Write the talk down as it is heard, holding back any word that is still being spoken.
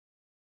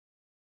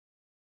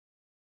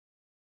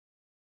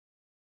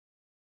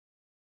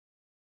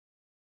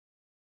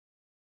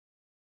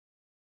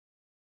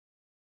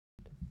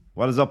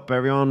What is up,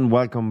 everyone?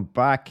 Welcome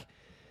back.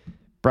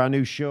 Brand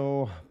new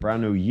show,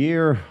 brand new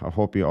year. I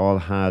hope you all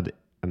had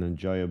an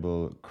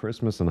enjoyable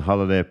Christmas and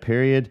holiday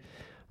period.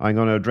 I'm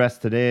going to address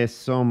today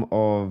some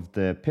of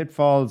the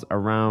pitfalls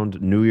around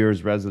New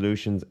Year's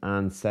resolutions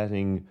and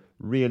setting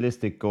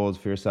realistic goals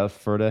for yourself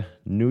for the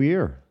new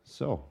year.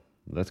 So,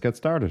 let's get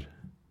started.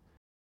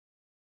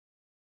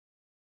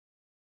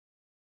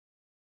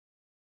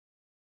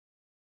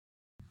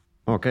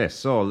 Okay,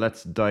 so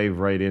let's dive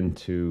right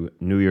into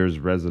New Year's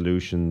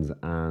resolutions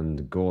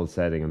and goal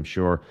setting. I'm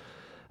sure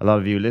a lot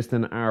of you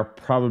listening are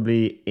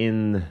probably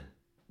in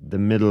the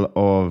middle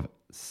of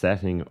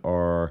setting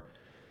or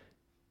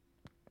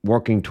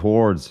working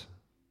towards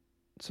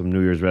some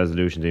New Year's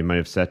resolutions. You might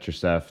have set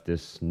yourself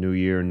this new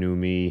year, new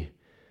me,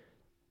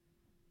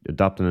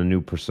 adopting a new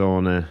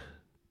persona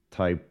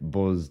type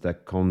buzz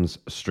that comes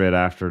straight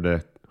after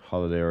the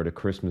holiday or the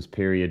Christmas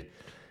period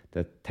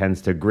that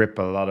tends to grip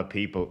a lot of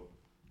people.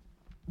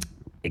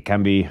 It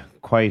can be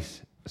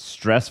quite a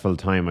stressful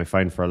time, I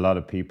find, for a lot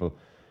of people,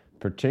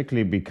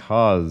 particularly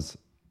because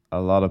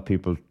a lot of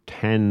people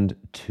tend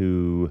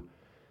to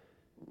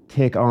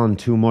take on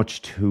too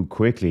much too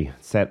quickly,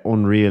 set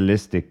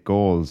unrealistic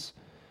goals.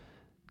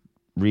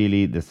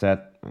 Really,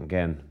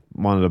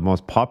 one of the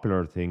most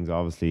popular things,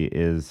 obviously,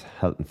 is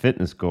health and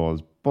fitness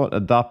goals, but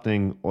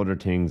adopting other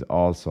things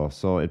also.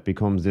 So it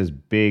becomes this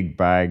big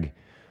bag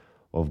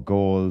of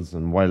goals.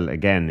 And while,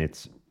 again,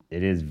 it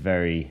is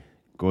very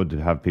good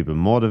to have people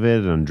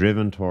motivated and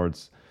driven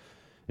towards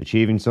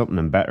achieving something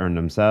and bettering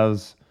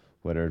themselves,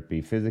 whether it be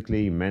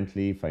physically,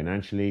 mentally,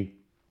 financially.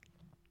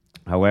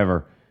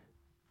 However,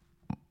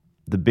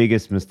 the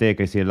biggest mistake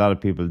I see a lot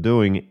of people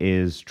doing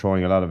is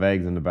throwing a lot of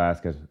eggs in the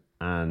basket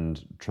and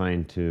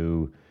trying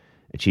to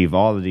achieve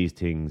all of these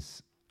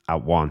things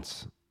at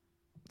once.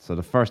 So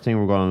the first thing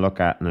we're going to look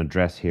at and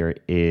address here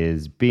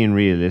is being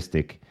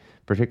realistic,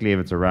 particularly if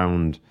it's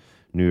around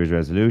New Year's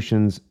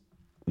resolutions.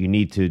 You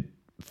need to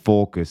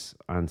focus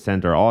and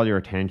center all your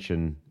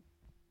attention,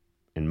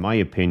 in my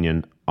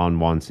opinion, on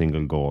one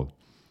single goal.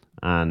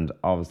 And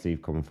obviously,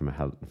 coming from a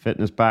health and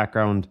fitness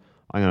background,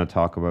 I'm going to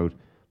talk about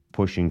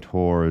pushing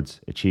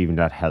towards achieving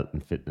that health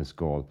and fitness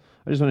goal.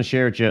 I just want to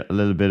share with you a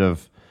little bit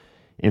of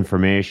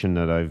information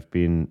that I've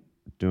been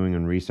doing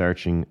and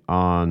researching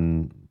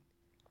on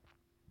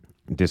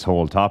this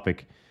whole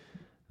topic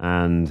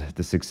and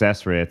the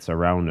success rates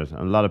around it.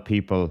 A lot of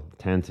people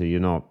tend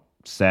to,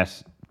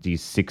 set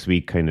these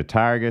 6-week kind of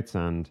targets,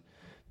 and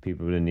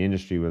people within the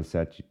industry will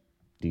set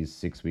these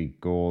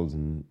 6-week goals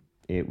and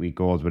 8-week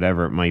goals,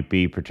 whatever it might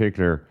be,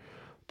 particular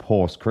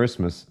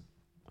post-Christmas.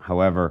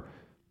 However,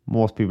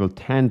 most people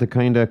tend to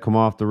kind of come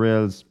off the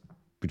rails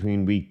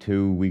between week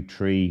 2, week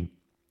 3,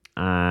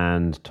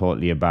 and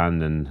totally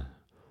abandon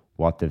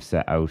what they've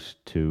set out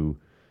to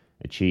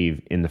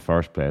achieve in the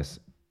first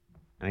place.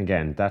 And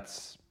again,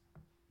 that's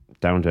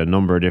down to a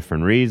number of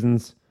different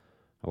reasons.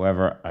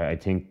 However, I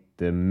think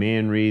the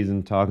main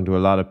reason, talking to a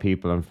lot of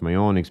people and from my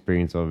own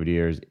experience over the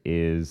years,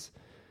 is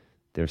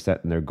they're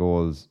setting their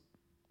goals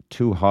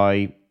too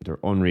high, they're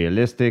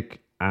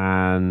unrealistic,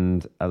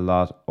 and a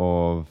lot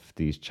of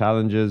these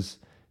challenges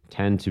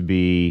tend to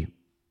be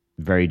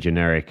very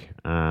generic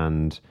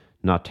and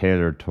not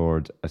tailored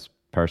towards a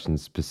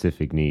person's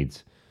specific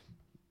needs.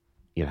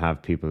 You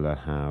have people that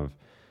have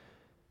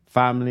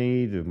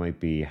family, there might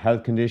be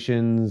health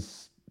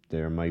conditions,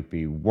 there might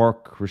be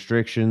work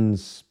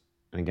restrictions.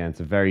 Again, it's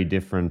a very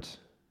different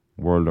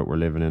world that we're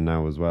living in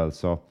now as well.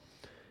 So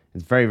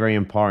it's very, very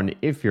important,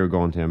 if you're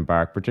going to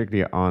embark,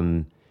 particularly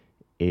on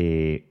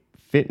a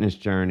fitness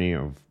journey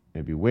of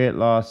maybe weight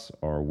loss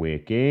or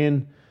weight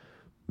gain,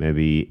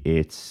 maybe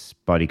it's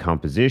body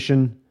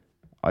composition.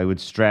 I would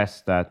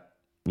stress that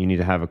you need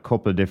to have a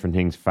couple of different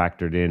things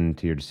factored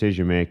into your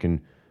decision making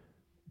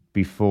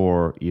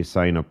before you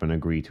sign up and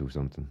agree to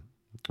something.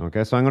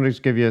 Okay, so I'm going to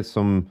just give you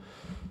some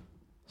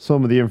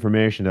of the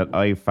information that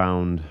I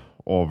found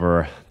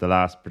over the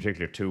last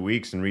particular 2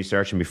 weeks in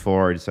researching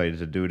before I decided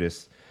to do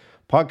this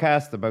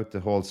podcast about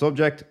the whole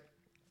subject.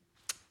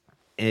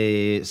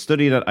 A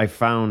study that I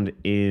found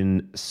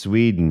in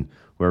Sweden,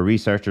 where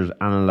researchers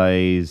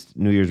analysed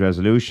New Year's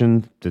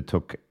resolution. They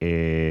took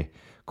a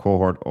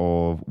cohort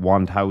of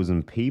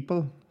 1,000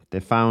 people. They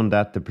found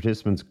that the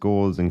participants'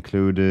 goals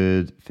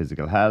included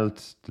physical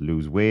health, to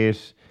lose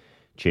weight,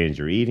 change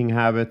your eating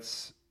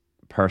habits,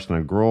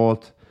 personal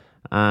growth,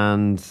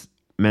 and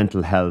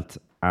mental health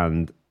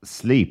and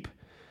sleep.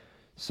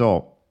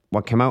 So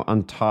what came out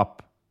on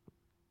top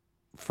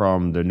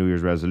from the New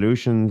Year's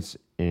resolutions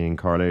in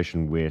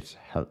correlation with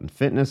health and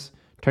fitness,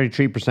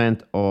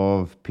 33%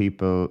 of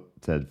people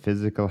said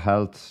physical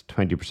health,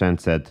 20%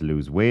 said to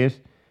lose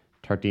weight,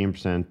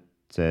 13%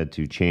 said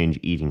to change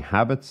eating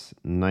habits,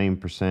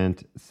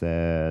 9%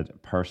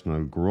 said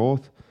personal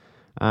growth,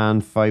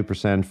 and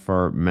 5%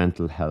 for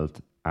mental health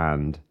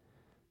and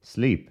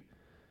sleep.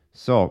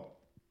 So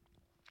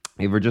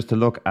if we're just to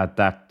look at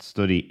that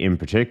study in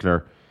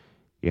particular,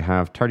 you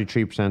have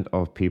 33%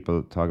 of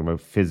people talking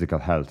about physical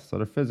health. So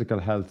their physical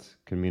health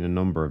can mean a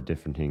number of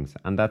different things.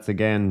 And that's,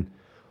 again,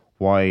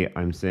 why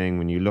I'm saying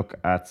when you look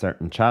at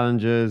certain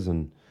challenges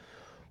and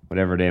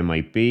whatever they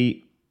might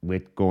be,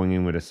 with going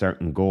in with a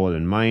certain goal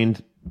in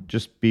mind,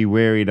 just be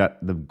wary that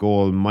the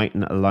goal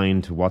mightn't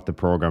align to what the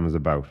program is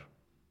about.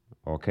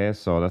 Okay,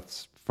 so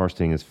that's first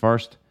thing is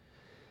first.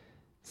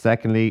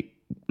 Secondly,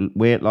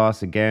 weight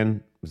loss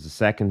again was the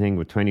second thing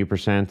with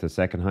 20%, the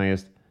second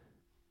highest.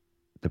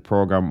 The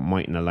program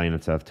mightn't align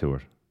itself to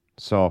it.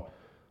 So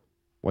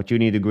what you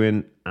need to go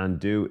in and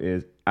do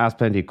is ask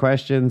plenty of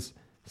questions,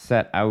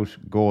 set out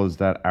goals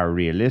that are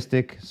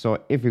realistic. So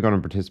if you're going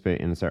to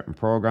participate in a certain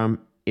program,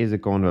 is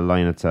it going to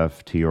align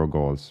itself to your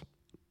goals?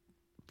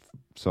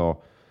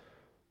 So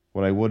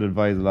what I would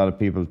advise a lot of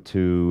people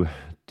to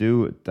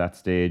do at that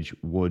stage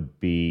would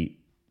be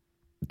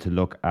to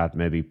look at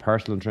maybe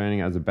personal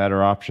training as a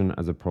better option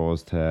as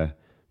opposed to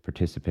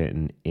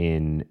participating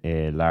in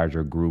a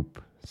larger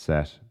group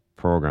set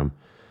program.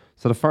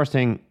 So the first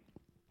thing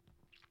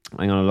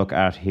I'm going to look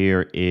at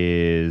here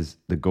is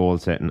the goal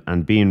setting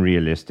and being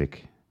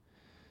realistic.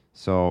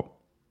 So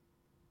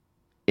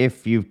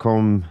if you've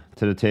come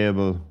to the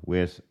table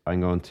with,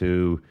 I'm going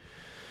to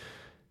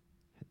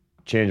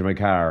change my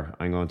car,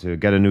 I'm going to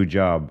get a new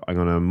job, I'm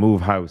going to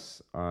move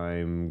house,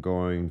 I'm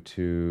going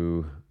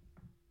to,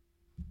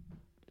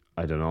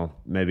 I don't know,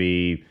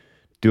 maybe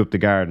do up the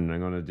garden, I'm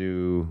going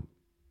to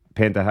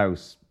paint the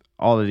house,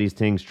 all of these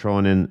things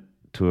thrown in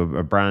to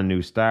a brand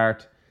new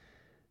start.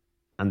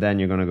 And then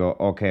you're going to go,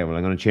 okay, well,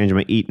 I'm going to change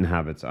my eating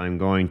habits. I'm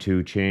going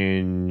to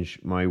change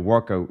my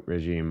workout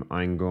regime.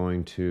 I'm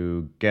going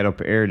to get up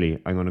early.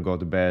 I'm going to go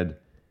to bed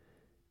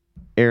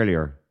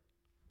earlier.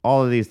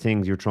 All of these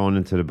things you're throwing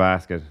into the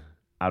basket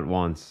at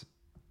once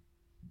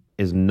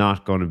is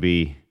not going to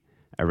be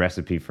a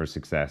recipe for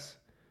success.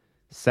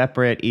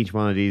 Separate each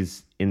one of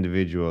these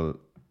individual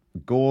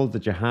goals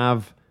that you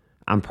have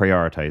and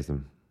prioritize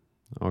them.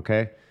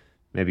 Okay?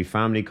 Maybe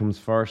family comes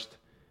first.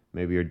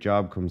 Maybe your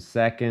job comes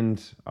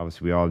second.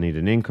 Obviously, we all need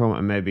an income.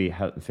 And maybe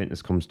health and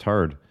fitness comes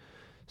third.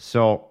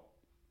 So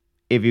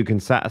if you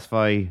can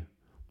satisfy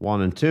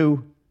 1 and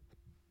 2,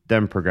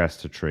 then progress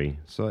to 3.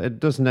 So it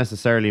doesn't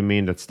necessarily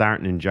mean that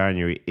starting in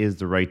January is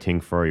the right thing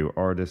for you,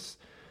 or this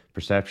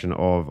perception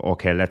of,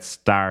 okay, let's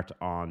start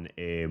on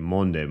a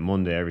Monday.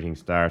 Monday, everything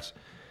starts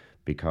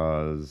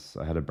because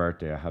I had a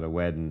birthday, I had a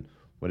wedding,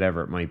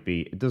 whatever it might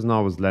be. It doesn't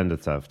always lend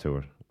itself to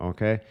it.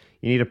 Okay?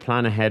 You need to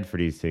plan ahead for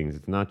these things.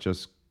 It's not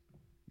just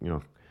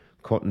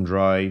cut and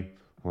dry,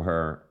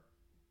 where,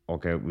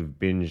 okay, we've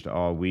binged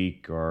all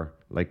week, or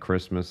like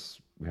Christmas,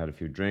 we had a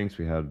few drinks,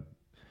 we had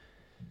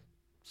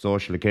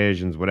social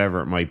occasions, whatever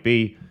it might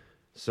be.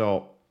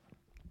 So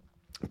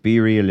be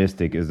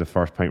realistic is the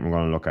first point we're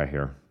going to look at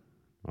here.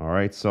 All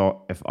right,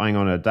 so if I'm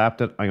going to adapt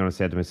it, I'm going to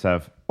say to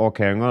myself,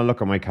 okay, I'm going to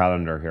look at my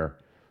calendar here.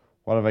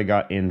 What have I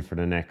got in for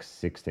the next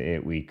 6 to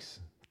 8 weeks?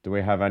 Do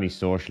I have any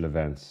social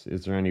events?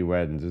 Is there any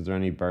weddings? Is there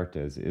any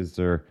birthdays? Is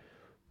there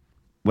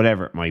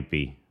whatever it might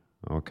be?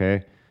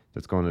 Okay,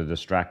 that's going to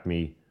distract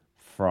me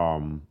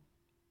from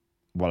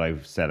what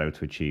I've set out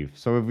to achieve.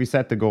 So if we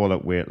set the goal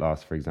at weight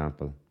loss, for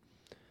example,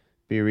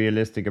 be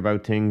realistic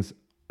about things.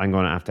 I'm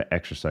going to have to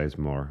exercise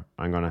more.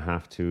 I'm going to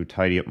have to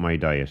tidy up my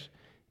diet.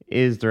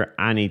 Is there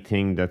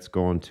anything that's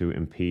going to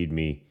impede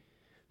me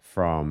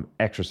from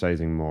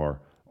exercising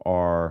more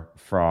or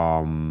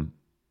from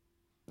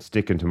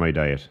sticking to my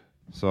diet?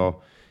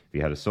 So if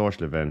you had a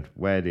social event,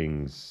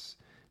 weddings,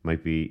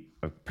 might be,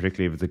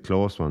 particularly if it's a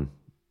close one,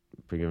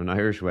 think of an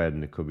Irish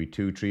wedding, it could be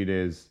 2-3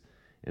 days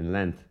in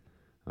length.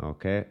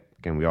 Okay,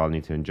 again, we all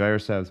need to enjoy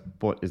ourselves,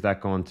 but is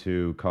that going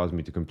to cause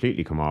me to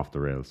completely come off the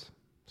rails?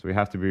 So we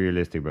have to be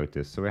realistic about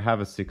this. So we have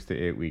a 6 to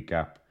 8 week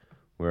gap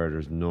where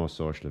there's no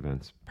social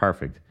events.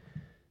 Perfect.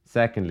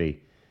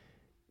 Secondly,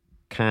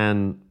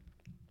 can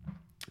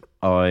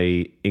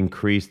I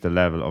increase the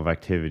level of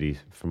activity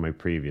from my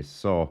previous?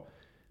 So,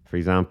 for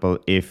example,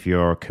 if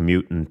you're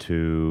commuting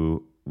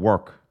to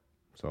work,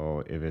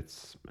 so if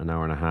it's an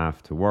hour and a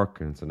half to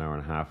work and it's an hour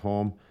and a half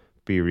home,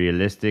 be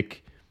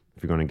realistic.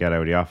 If you're going to get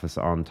out of the office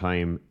on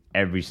time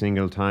every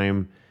single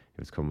time, if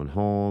it's coming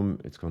home,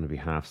 it's going to be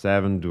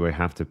 7:30. Do I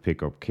have to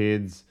pick up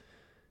kids?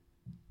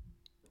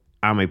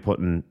 Am I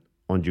putting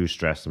undue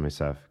stress on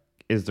myself?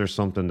 Is there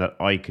something that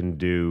I can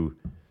do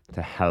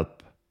to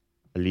help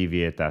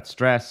alleviate that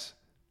stress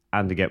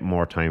and to get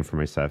more time for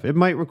myself? It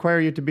might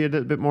require you to be a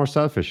little bit more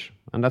selfish,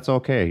 and that's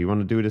okay. You want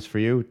to do this for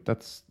you?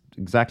 That's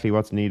exactly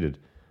what's needed.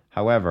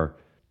 However,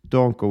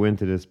 don't go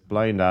into this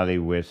blind alley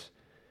with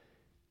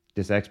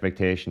this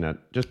expectation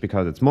that just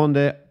because it's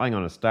Monday, I'm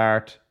going to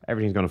start,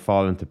 everything's going to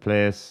fall into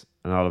place,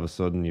 and all of a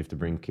sudden you have to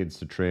bring kids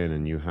to train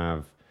and you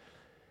have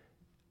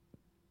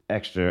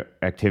extra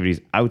activities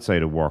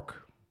outside of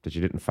work that you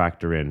didn't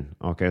factor in.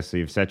 Okay, so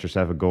you've set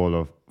yourself a goal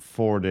of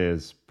 4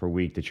 days per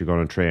week that you're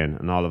going to train,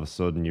 and all of a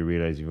sudden you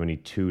realize you've only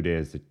 2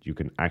 days that you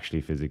can actually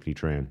physically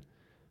train.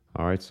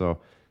 All right, so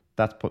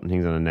that's putting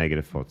things on a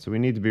negative foot. So we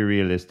need to be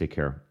realistic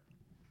here.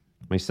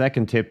 My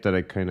second tip that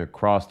I kind of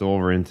crossed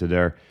over into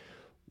there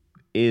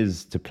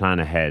is to plan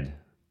ahead.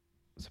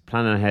 So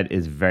planning ahead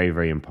is very,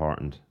 very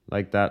important.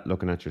 Like that,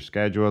 looking at your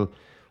schedule,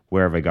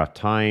 where have I got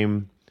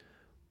time?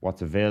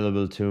 what's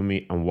available to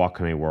me, and what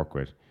can I work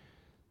with.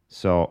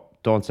 So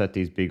don't set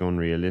these big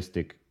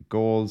unrealistic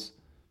goals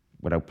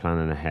without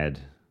planning ahead.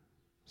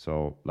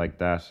 So like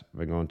that, if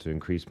I'm going to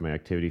increase my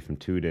activity from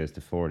 2 days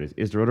to 4 days,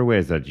 is there other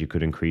ways that you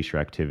could increase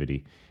your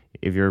activity?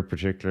 If you're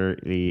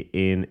particularly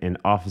in an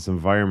office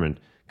environment,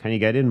 can you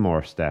get in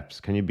more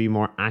steps? Can you be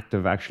more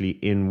active actually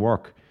in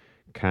work?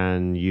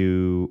 Can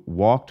you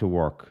walk to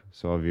work?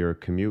 So if you're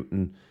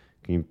commuting,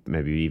 can you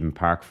maybe even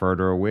park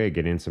further away,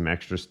 get in some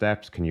extra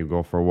steps? Can you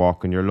go for a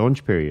walk in your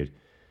lunch period?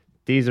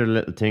 These are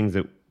little things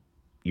that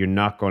you're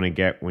not going to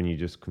get when you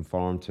just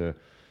conform to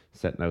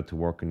setting out to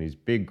work in these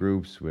big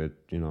groups with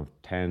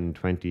 10,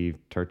 20,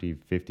 30,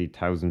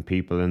 50,000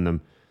 people in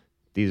them.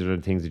 These are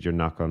the things that you're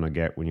not going to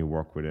get when you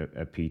work with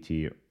a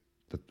PT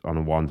on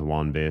a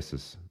one-to-one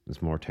basis.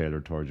 It's more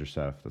tailored towards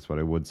yourself. That's what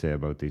I would say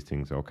about these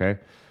things. Okay,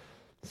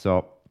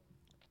 so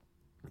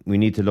we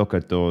need to look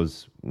at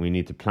those. We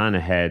need to plan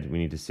ahead. We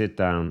need to sit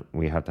down.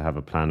 We have to have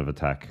a plan of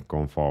attack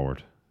going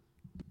forward.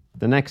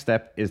 The next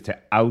step is to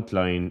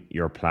outline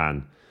your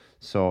plan.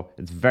 So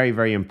it's very,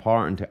 very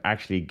important to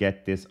actually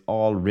get this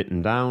all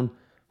written down,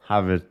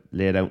 have it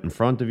laid out in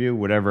front of you,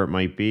 whatever it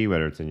might be,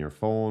 whether it's in your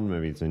phone,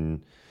 maybe it's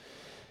in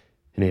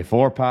an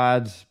A4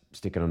 pad,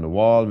 stick it on the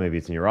wall, maybe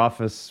it's in your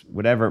office,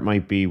 whatever it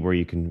might be where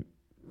you can,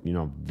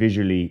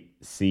 visually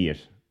see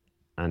it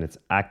and it's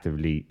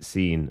actively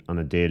seen on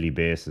a daily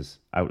basis.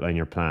 Outline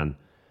your plan,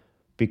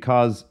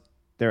 because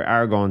there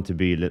are going to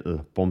be little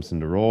bumps in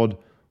the road.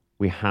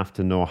 We have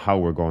to know how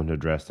we're going to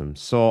address them.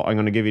 So I'm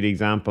going to give you the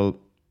example.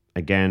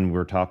 Again,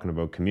 we're talking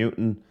about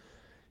commuting.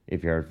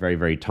 If you're very,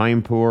 very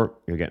time poor,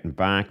 you're getting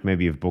back,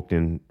 maybe you've booked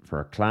in for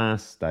a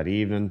class that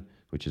evening,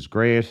 which is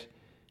great.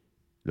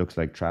 Looks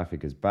like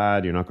traffic is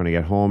bad. You're not going to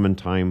get home in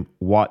time.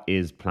 What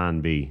is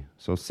plan B?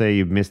 So say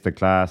you've missed the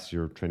class,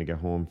 you're trying to get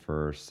home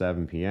for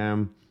 7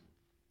 p.m.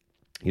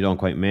 You don't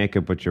quite make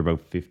it, but you're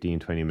about 15,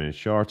 20 minutes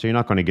short. So you're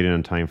not going to get in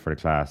on time for the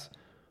class.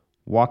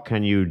 What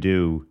can you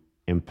do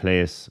in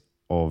place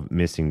of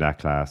missing that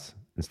class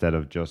instead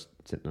of just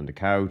sitting on the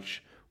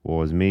couch?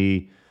 Woe is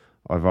me,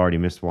 I've already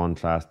missed one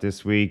class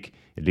this week.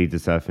 It leads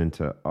itself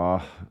into,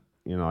 I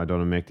don't want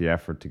to make the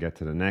effort to get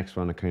to the next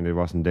one. I kind of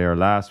wasn't there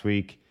last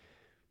week.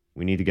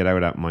 We need to get out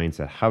of that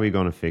mindset. How are you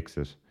going to fix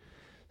it?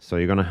 So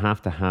you're going to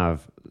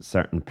have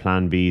certain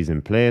plan Bs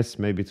in place.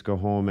 Maybe it's go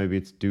home, maybe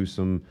it's do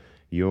some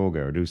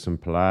yoga or do some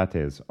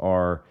Pilates.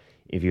 Or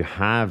if you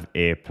have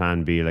a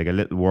plan B, like a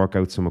little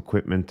workout, some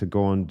equipment to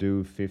go and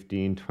do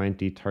 15,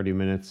 20, 30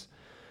 minutes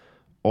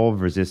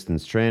of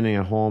resistance training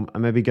at home,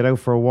 and maybe get out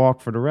for a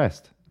walk for the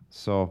rest.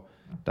 So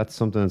that's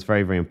something that's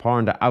very, very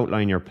important, to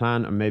outline your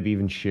plan and maybe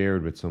even share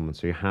it with someone,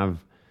 so you have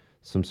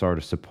some sort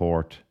of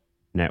support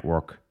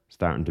network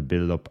starting to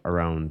build up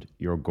around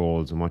your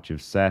goals and what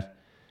you've set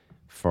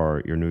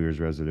for your New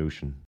Year's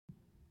resolution.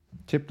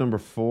 Tip number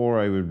 4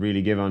 I would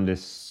really give on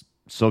this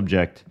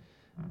subject,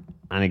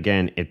 and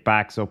again, it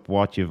backs up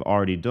what you've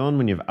already done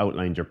when you've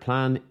outlined your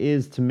plan,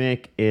 is to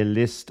make a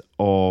list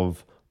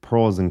of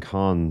pros and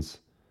cons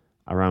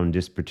around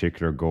this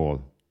particular goal.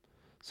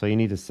 So you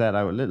need to set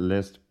out a little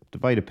list,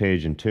 divide a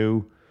page in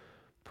two,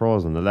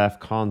 pros on the left,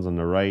 cons on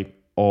the right,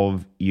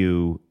 of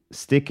you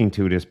sticking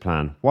to this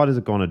plan. What is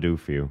it going to do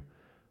for you?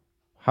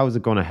 How is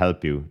it going to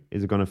help you?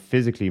 Is it going to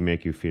physically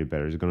make you feel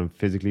better? Is it going to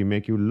physically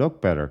make you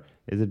look better?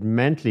 Is it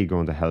mentally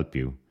going to help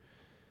you?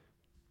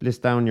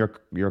 List down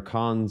your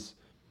cons.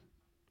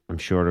 I'm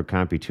sure there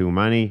can't be too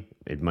many.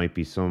 It might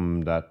be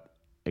some that,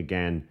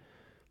 again,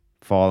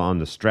 fall on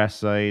the stress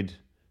side,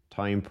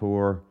 time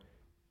poor.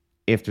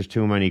 If there's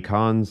too many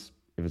cons,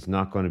 if it's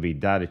not going to be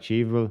that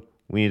achievable,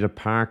 we need to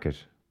park it.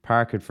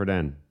 Park it for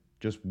then.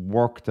 Just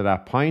work to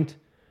that point,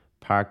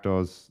 park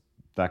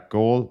that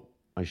goal,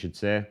 I should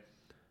say,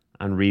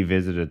 and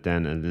revisit it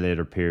then in a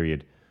later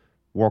period.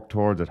 Work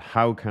towards it.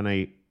 How can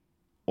I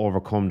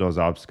overcome those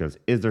obstacles?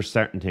 Is there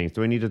certain things?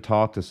 Do I need to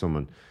talk to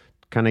someone?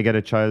 Can I get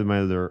a child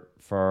minder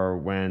for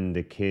when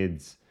the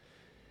kids,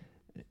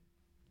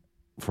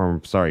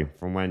 from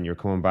when you're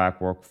coming back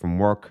from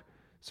work,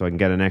 so I can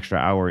get an extra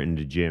hour in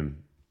the gym?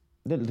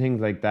 Little things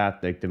like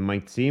that, like they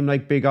might seem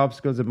like big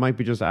obstacles. It might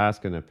be just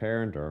asking a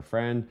parent or a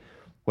friend,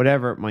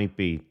 whatever it might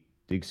be.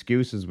 The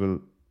excuses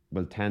will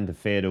tend to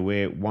fade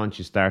away once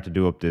you start to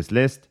do up this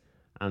list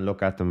and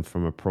look at them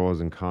from a pros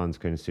and cons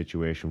kind of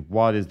situation.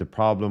 What is the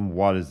problem?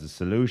 What is the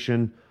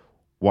solution?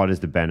 What is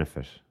the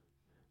benefit?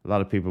 A lot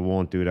of people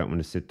won't do that when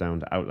they sit down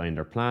to outline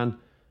their plan.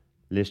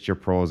 List your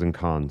pros and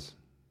cons.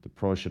 The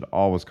pros should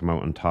always come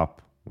out on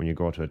top when you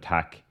go to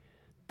attack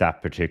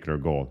that particular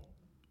goal.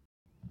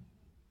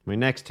 My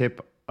next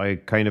tip, I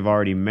kind of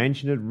already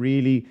mentioned it,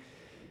 really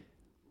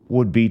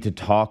would be to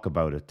talk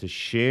about it, to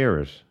share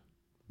it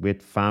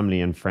with family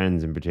and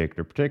friends in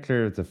particular.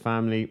 Particularly if it's a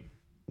family,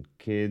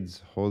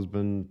 kids,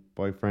 husband,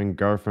 boyfriend,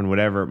 girlfriend,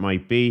 whatever it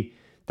might be,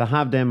 to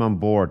have them on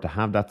board, to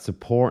have that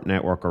support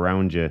network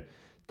around you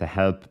to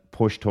help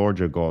push towards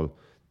your goal.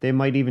 They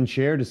might even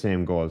share the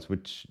same goals,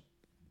 which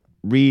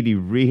really,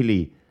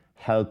 really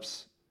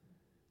helps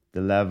the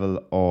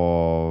level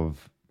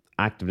of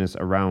activeness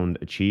around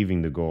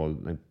achieving the goal.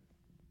 Like,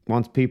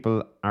 once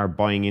people are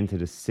buying into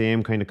the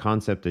same kind of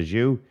concept as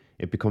you,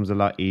 it becomes a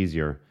lot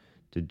easier.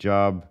 The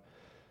job,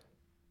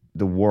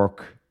 the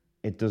work,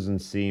 it doesn't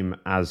seem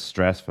as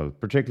stressful,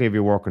 particularly if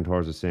you're working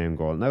towards the same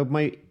goal. Now, it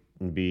might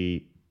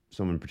be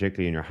someone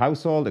particularly in your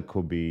household, it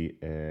could be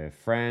a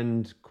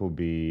friend, could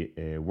be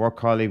a work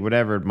colleague,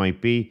 whatever it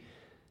might be.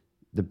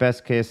 The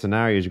best case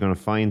scenario is you're going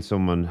to find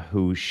someone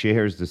who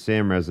shares the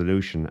same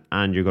resolution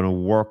and you're going to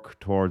work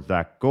towards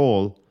that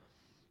goal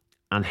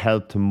and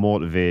help to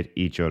motivate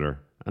each other.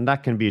 And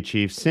that can be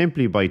achieved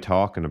simply by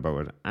talking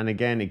about it. And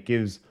again, it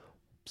gives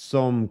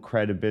some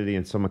credibility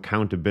and some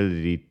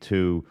accountability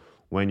to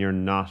when you're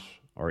not,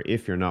 or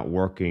if you're not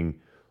working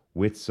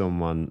with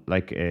someone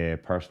like a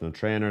personal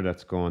trainer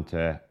that's going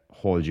to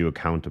hold you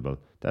accountable.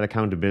 That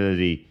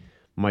accountability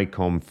might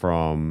come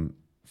from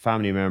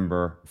family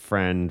member,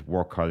 friend,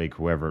 work colleague,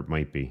 whoever it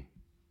might be.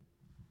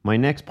 My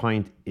next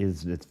point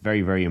is it's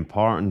very, very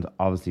important,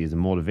 obviously, as a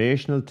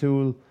motivational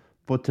tool,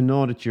 but to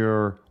know that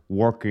you're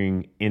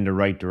working in the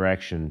right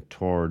direction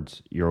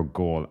towards your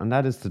goal, and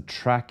that is to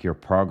track your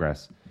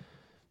progress.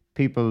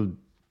 People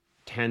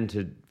tend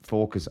to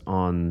focus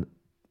on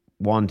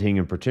one thing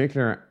in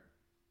particular,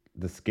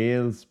 the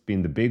scales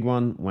being the big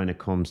one when it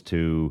comes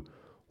to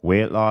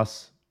weight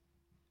loss.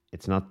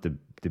 It's not the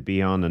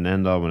be on and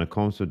end all when it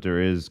comes to it. There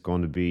is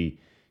going to be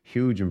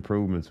huge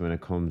improvements when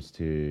it comes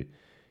to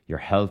your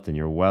health and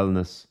your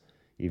wellness,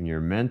 even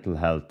your mental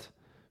health.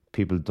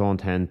 People don't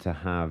tend to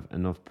have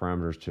enough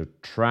parameters to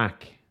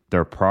track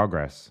their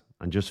progress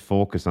and just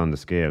focus on the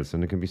scales.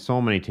 And there can be so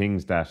many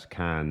things that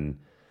can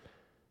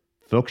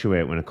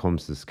fluctuate when it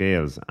comes to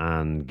scales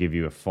and give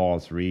you a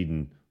false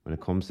reading when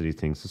it comes to these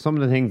things. So some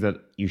of the things that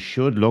you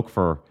should look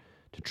for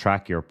to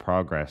track your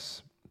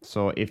progress.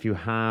 So if you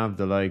have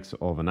the likes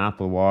of an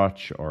Apple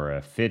Watch or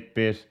a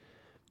Fitbit,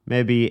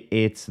 maybe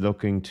it's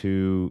looking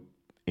to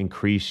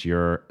increase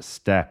your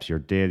steps, your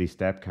daily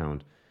step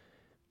count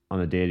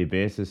on a daily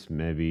basis.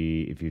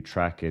 Maybe if you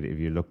track it, if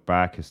you look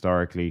back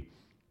historically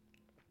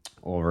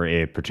over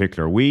a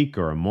particular week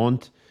or a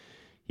month,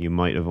 you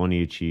might have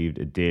only achieved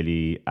a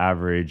daily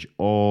average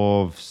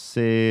of,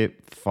 say,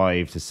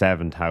 5,000 to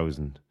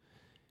 7,000.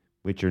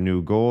 With your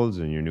new goals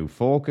and your new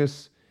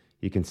focus,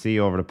 you can see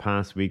over the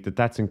past week that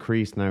that's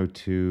increased now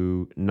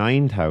to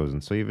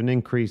 9,000. So you have an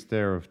increase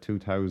there of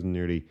 2,000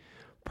 nearly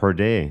per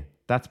day.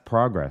 That's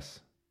progress.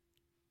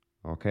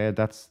 Okay,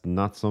 that's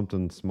not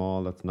something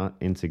small. That's not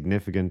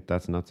insignificant.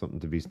 That's not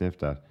something to be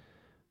sniffed at.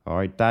 All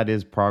right, that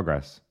is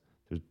progress.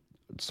 There's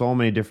so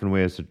many different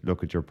ways to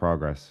look at your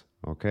progress.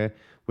 Okay,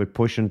 with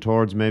pushing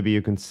towards, maybe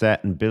you can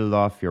set and build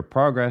off your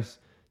progress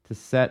to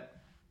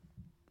set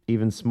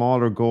even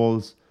smaller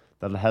goals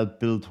that'll help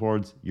build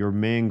towards your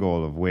main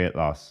goal of weight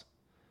loss.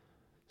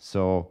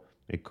 So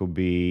it could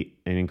be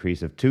an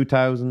increase of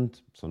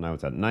 2,000. So now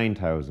it's at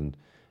 9,000.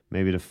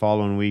 Maybe the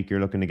following week you're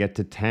looking to get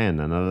to 10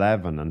 and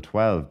 11 and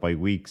 12. By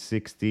week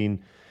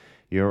 16,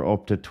 you're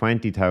up to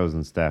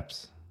 20,000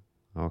 steps.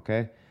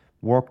 Okay?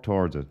 Work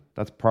towards it.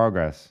 That's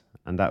progress.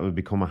 And that will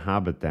become a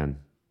habit then.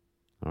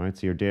 All right?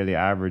 So your daily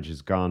average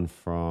has gone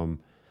from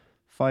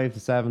 5,000 to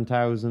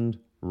 7,000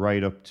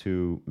 right up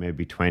to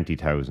maybe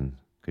 20,000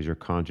 because you're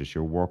conscious,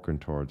 you're working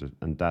towards it.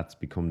 And that's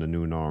become the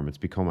new norm. It's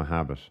become a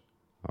habit.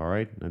 All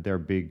right? And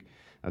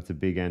that's a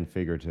big end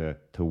figure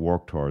to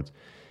work towards.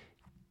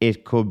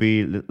 It could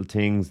be little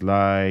things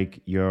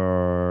like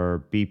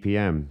your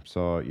BPM.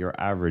 So your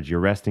average, your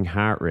resting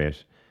heart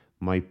rate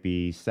might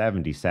be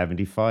 70,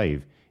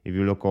 75. If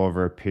you look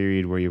over a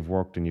period where you've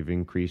worked and you've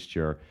increased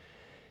your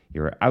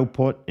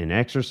output in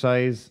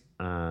exercise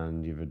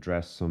and you've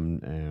addressed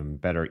some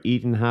better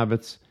eating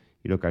habits,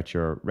 you look at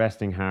your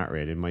resting heart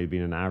rate, it might be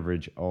an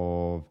average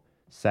of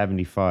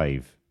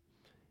 75.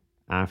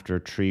 After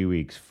 3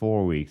 weeks,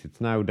 4 weeks,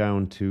 it's now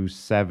down to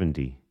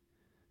 70.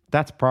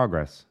 That's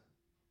progress.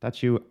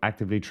 That's you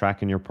actively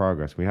tracking your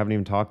progress. We haven't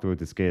even talked about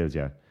the scales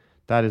yet.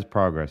 That is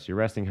progress. Your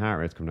resting heart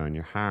rate's come down.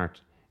 Your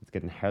heart, it's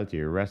getting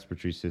healthier. Your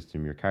respiratory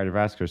system, your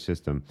cardiovascular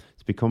system,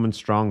 it's becoming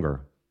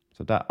stronger.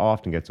 So that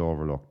often gets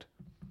overlooked.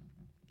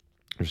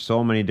 There's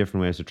so many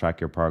different ways to track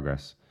your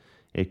progress.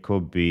 It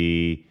could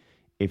be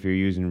if you're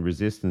using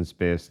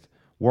resistance-based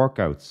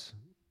workouts,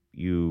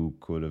 you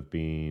could have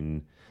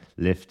been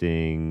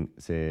lifting,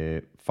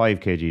 say, 5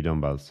 kg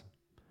dumbbells.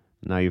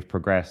 Now you've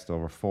progressed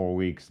over 4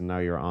 weeks and now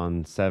you're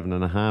on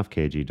 7.5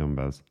 kg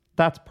dumbbells.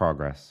 That's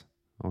progress,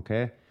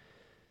 okay?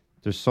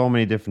 There's so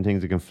many different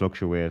things that can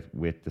fluctuate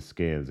with the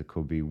scales. It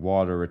could be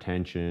water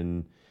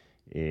retention.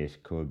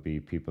 It could be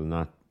people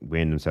not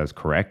weighing themselves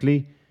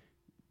correctly,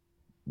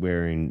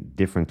 wearing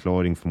different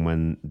clothing from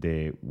when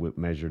they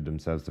measured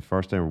themselves the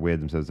first time or weighed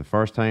themselves the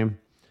first time.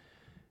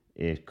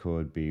 It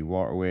could be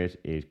water weight.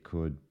 It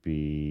could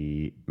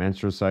be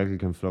menstrual cycle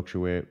can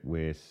fluctuate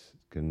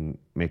can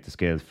make the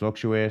scales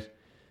fluctuate.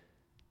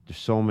 There's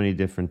so many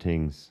different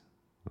things,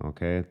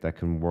 okay, that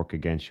can work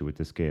against you with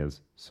the scales.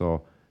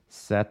 So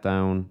sit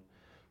down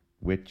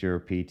with your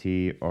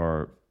PT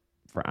or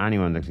for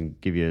anyone that can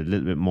give you a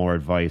little bit more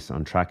advice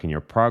on tracking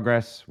your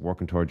progress,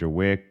 working towards your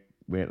weight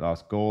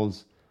loss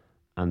goals,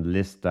 and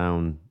list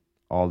down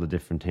all the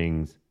different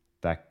things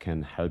that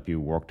can help you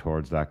work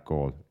towards that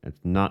goal. It's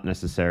not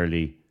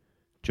necessarily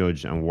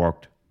judged and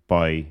worked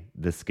by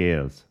the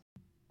scales.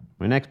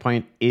 My next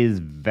point is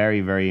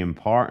very, very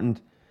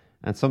important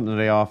and something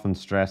that I often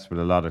stress with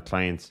a lot of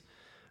clients.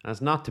 And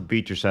it's not to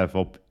beat yourself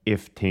up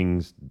if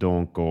things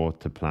don't go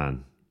to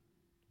plan.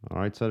 All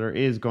right, so there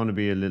is going to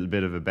be a little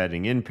bit of a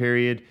bedding in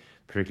period,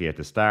 particularly at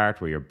the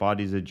start, where your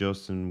body's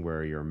adjusting,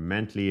 where you're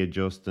mentally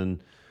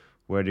adjusting,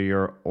 whether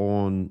your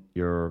own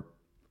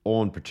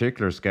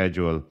particular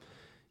schedule,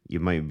 you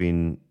might have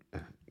been,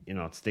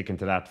 sticking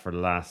to that for the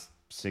last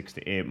 6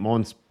 to 8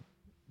 months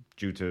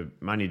due to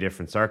many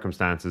different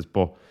circumstances,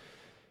 but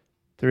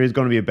there is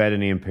going to be a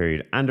bedding in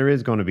period, and there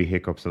is going to be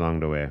hiccups along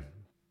the way.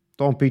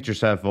 Don't beat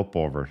yourself up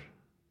over it.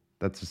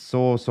 That's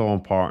so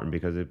important,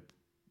 because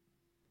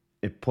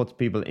it puts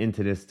people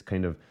into this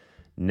kind of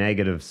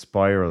negative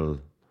spiral,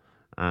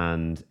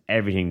 and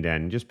everything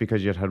then, just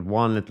because you had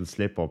one little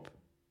slip up,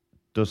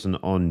 doesn't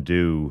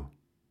undo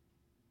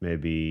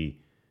maybe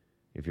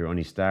if you're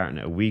only starting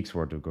a week's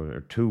worth of good,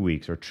 or 2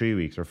 weeks, or 3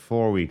 weeks, or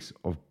 4 weeks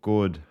of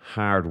good,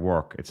 hard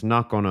work. It's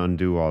not going to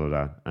undo all of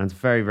that. And it's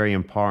very, very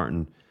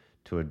important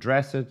to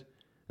address it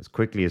as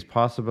quickly as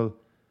possible.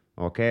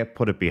 Okay,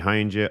 put it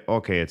behind you.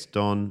 Okay, it's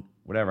done.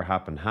 Whatever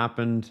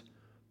happened.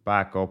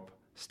 Back up,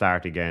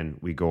 start again,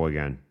 we go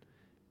again.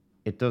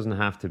 It doesn't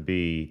have to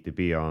be the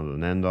be all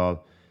and end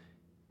all.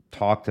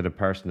 Talk to the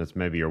person that's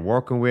maybe you're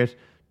working with.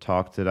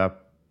 Talk to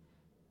that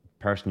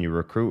person you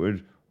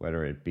recruited,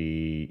 whether it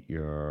be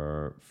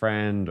your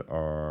friend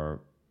or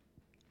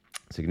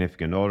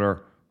significant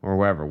other or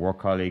whoever, work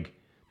colleague.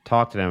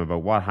 Talk to them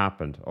about what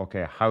happened.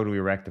 Okay, how do we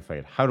rectify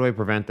it? How do I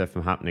prevent that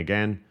from happening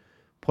again?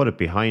 Put it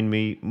behind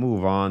me,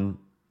 move on,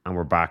 and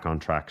we're back on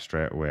track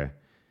straight away.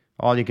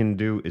 All you can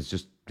do is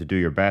just to do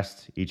your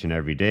best each and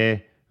every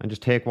day, and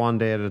just take one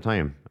day at a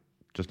time.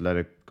 Just let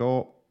it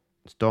go.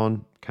 It's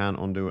done. Can't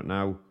undo it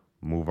now.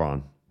 Move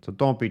on. So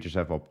don't beat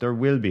yourself up. There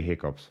will be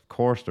hiccups. Of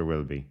course there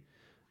will be.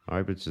 All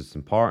right, but it's just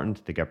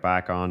important to get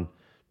back on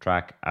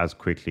track as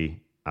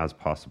quickly as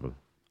possible.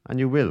 And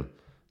you will,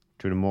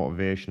 through the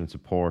motivation and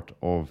support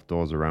of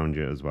those around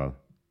you as well.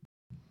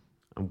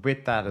 And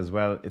with that as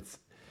well, it's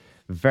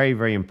very,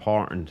 very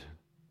important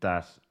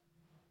that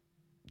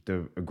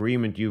the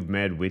agreement you've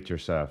made with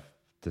yourself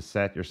to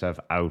set yourself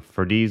out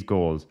for these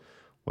goals,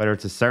 whether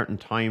it's a certain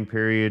time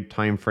period,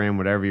 time frame,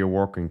 whatever you're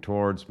working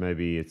towards,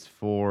 maybe it's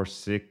 4,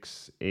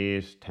 6,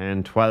 8,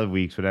 10, 12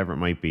 weeks, whatever it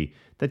might be,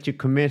 that you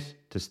commit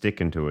to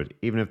sticking to it,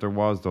 even if there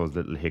was those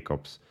little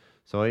hiccups.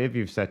 So if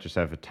you've set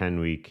yourself a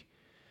 10-week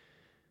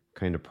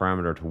kind of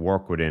parameter to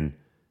work within,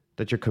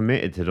 that you're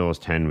committed to those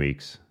 10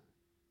 weeks.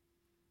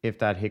 If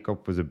that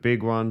hiccup was a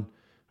big one,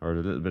 or a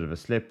little bit of a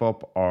slip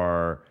up,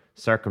 or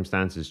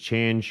circumstances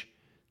change,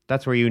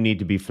 that's where you need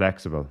to be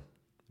flexible.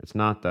 It's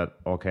not that,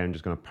 okay, I'm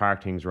just going to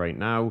park things right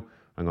now.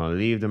 I'm going to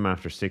leave them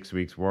after 6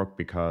 weeks work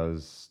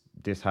because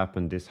this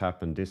happened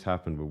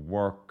with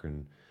work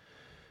and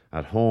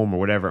at home or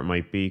whatever it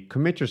might be.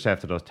 Commit yourself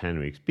to those 10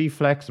 weeks. Be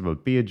flexible,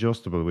 be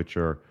adjustable with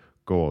your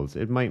goals.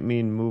 It might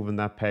mean moving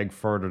that peg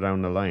further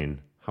down the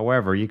line.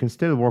 However, you can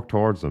still work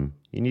towards them.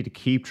 You need to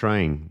keep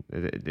trying.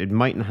 It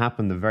mightn't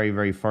happen the very,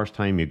 very first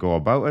time you go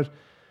about it.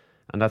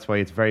 And that's why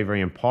it's very,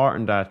 very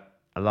important that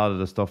a lot of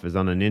the stuff is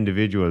on an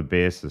individual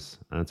basis,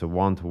 and it's a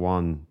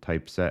one-to-one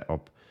type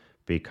setup,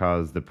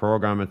 because the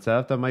program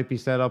itself that might be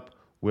set up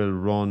will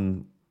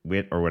run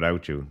with or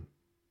without you.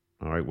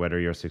 All right, whether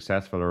you're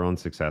successful or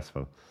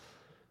unsuccessful.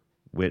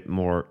 With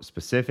more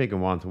specific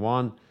and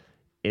one-to-one,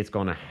 it's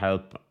going to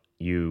help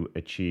you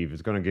achieve,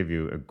 it's going to give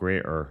you a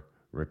greater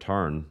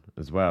return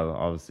as well,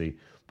 obviously.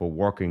 But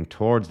working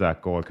towards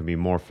that goal can be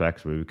more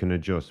flexible. We can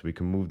adjust, we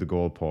can move the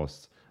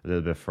goalposts a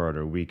little bit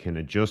further. We can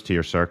adjust to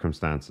your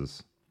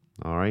circumstances.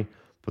 All right.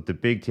 But the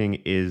big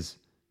thing is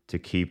to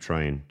keep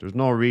trying. There's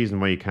no reason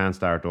why you can't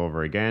start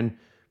over again.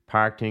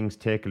 Park things,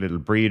 take a little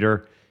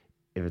breather.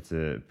 If it's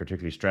a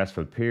particularly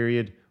stressful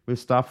period, we'll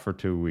stop for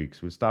 2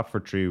 weeks. We'll stop for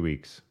 3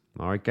 weeks.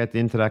 All right. Get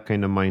into that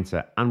kind of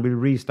mindset and we'll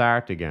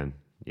restart again.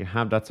 You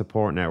have that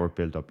support network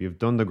built up. You've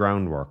done the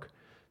groundwork.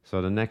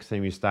 So the next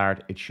time you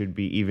start, it should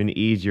be even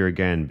easier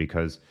again,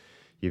 because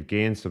you've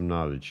gained some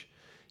knowledge.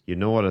 You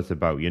know what it's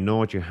about. You know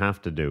what you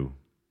have to do.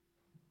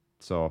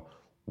 So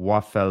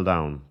what fell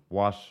down?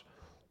 What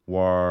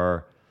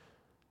were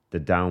the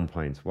down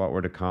points? What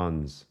were the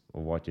cons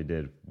of what you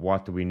did?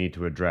 What do we need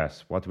to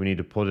address? What do we need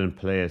to put in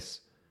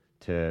place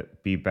to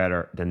be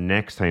better the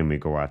next time we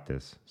go at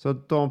this? So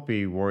don't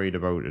be worried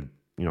about it,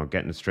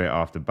 getting it straight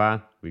off the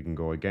bat. We can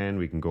go again,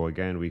 we can go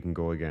again, we can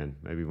go again.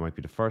 Maybe it might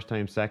be the first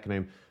time, second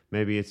time.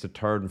 Maybe it's the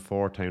third and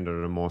fourth time that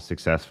are the most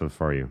successful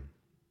for you.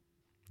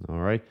 All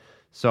right.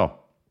 So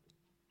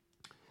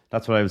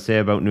that's what I would say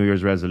about New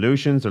Year's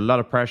resolutions. There's a lot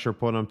of pressure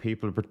put on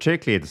people,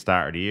 particularly at the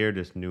start of the year.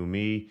 This new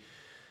me,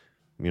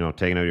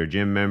 taking out your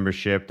gym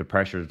membership, the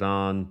pressure's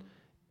on.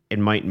 It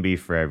mightn't be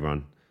for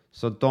everyone.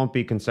 So don't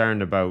be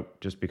concerned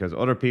about just because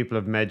other people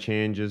have made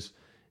changes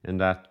in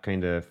that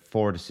kind of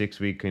 4 to 6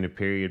 week kind of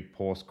period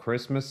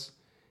post-Christmas.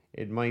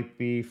 It might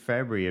be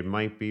February, it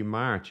might be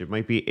March, it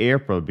might be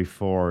April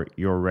before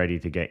you're ready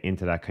to get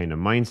into that kind of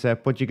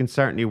mindset. But you can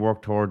certainly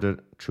work toward it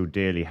through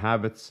daily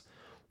habits,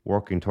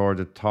 working towards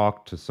it,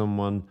 talk to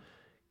someone,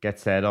 get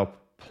set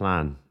up,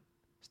 plan.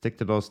 Stick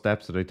to those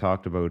steps that I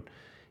talked about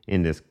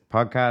in this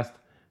podcast,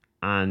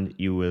 and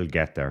you will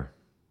get there.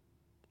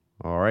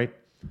 All right.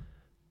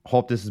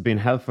 Hope this has been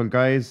helpful,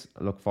 guys.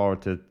 I look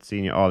forward to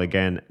seeing you all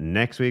again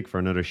next week for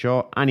another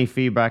show. Any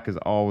feedback is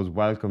always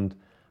welcomed,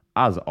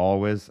 as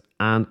always,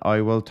 and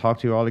I will talk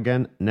to you all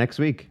again next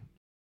week.